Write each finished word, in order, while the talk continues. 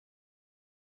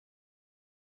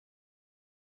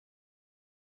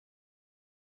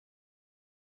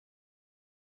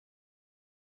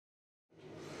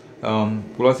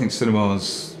Well, I think cinema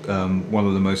is one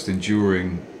of the most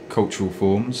enduring cultural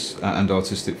forms and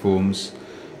artistic forms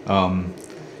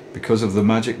because of the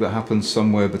magic that happens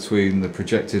somewhere between the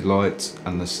projected light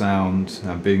and the sound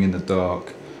and being in the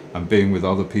dark and being with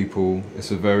other people.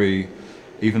 It's a very,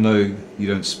 even though you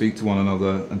don't speak to one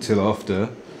another until after,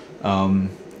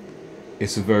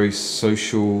 it's a very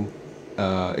social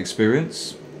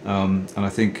experience, and I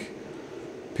think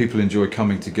people enjoy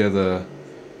coming together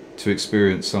to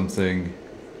experience something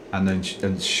and then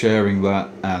sharing that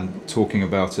and talking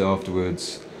about it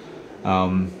afterwards.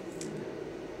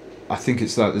 I think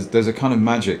it's that there's a kind of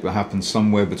magic that happens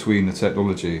somewhere between the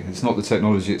technology. It's not the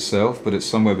technology itself, but it's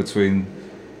somewhere between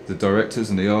the directors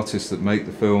and the artists that make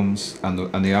the films and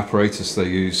the apparatus they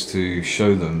use to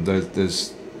show them.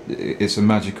 It's a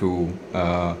magical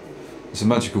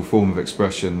form of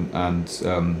expression and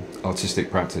artistic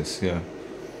practice. Yeah.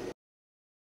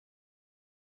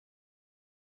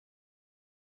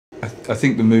 I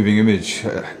think the moving image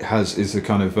is a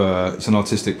kind of it's an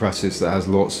artistic practice that has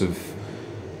lots of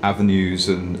avenues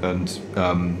and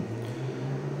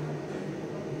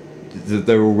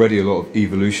there are already a lot of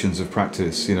evolutions of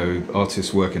practice. You know,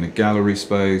 artists work in a gallery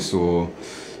space, or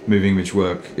moving image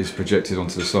work is projected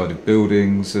onto the side of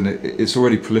buildings, and it's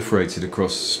already proliferated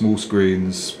across small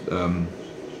screens,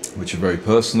 which are very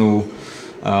personal.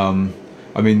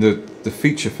 I mean, the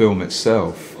feature film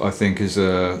itself, I think, is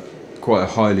quite a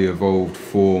highly evolved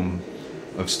form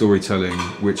of storytelling,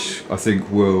 which I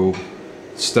think will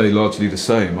stay largely the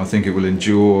same. I think it will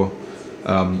endure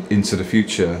into the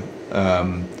future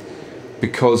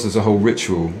because there's a whole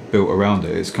ritual built around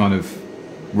it. It's kind of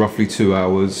roughly 2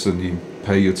 hours, and you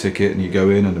pay your ticket and you go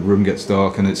in and the room gets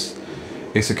dark, and it's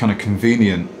a kind of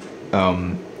convenient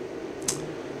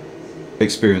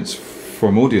experience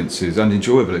from audiences, and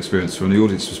enjoyable experience from the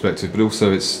audience perspective, but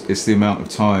also it's the amount of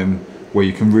time where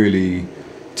you can really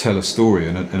tell a story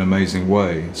in an amazing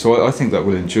way. So I think that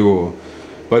will endure.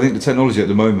 But I think the technology at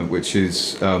the moment, which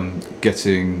is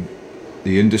getting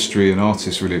the industry and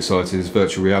artists really excited, is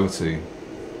virtual reality.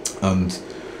 And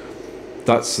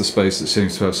that's the space that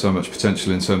seems to have so much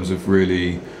potential in terms of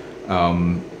really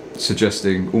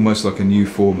suggesting almost like a new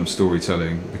form of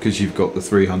storytelling, because you've got the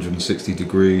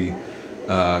 360-degree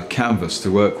canvas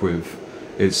to work with.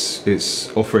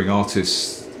 It's offering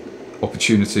artists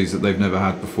opportunities that they've never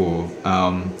had before.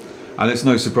 And it's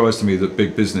no surprise to me that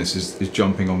big business is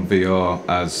jumping on VR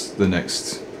as the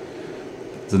next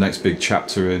big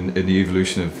chapter in the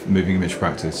evolution of moving image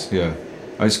practice. Yeah,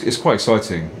 it's quite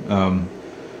exciting.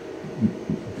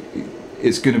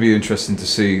 It's going to be interesting to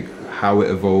see how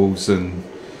it evolves, and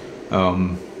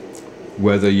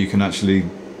whether you can actually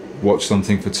watch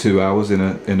something for 2 hours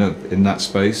in that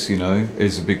space. You know,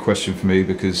 is a big question for me,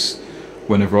 because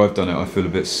whenever I've done it, I feel a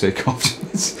bit sick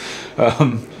afterwards. I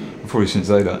probably shouldn't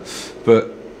say that,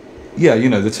 but yeah, you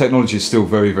know, the technology is still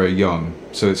very, very young,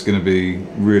 so it's going to be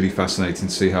really fascinating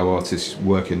to see how artists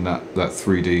work in that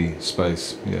 3D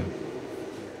space. Yeah.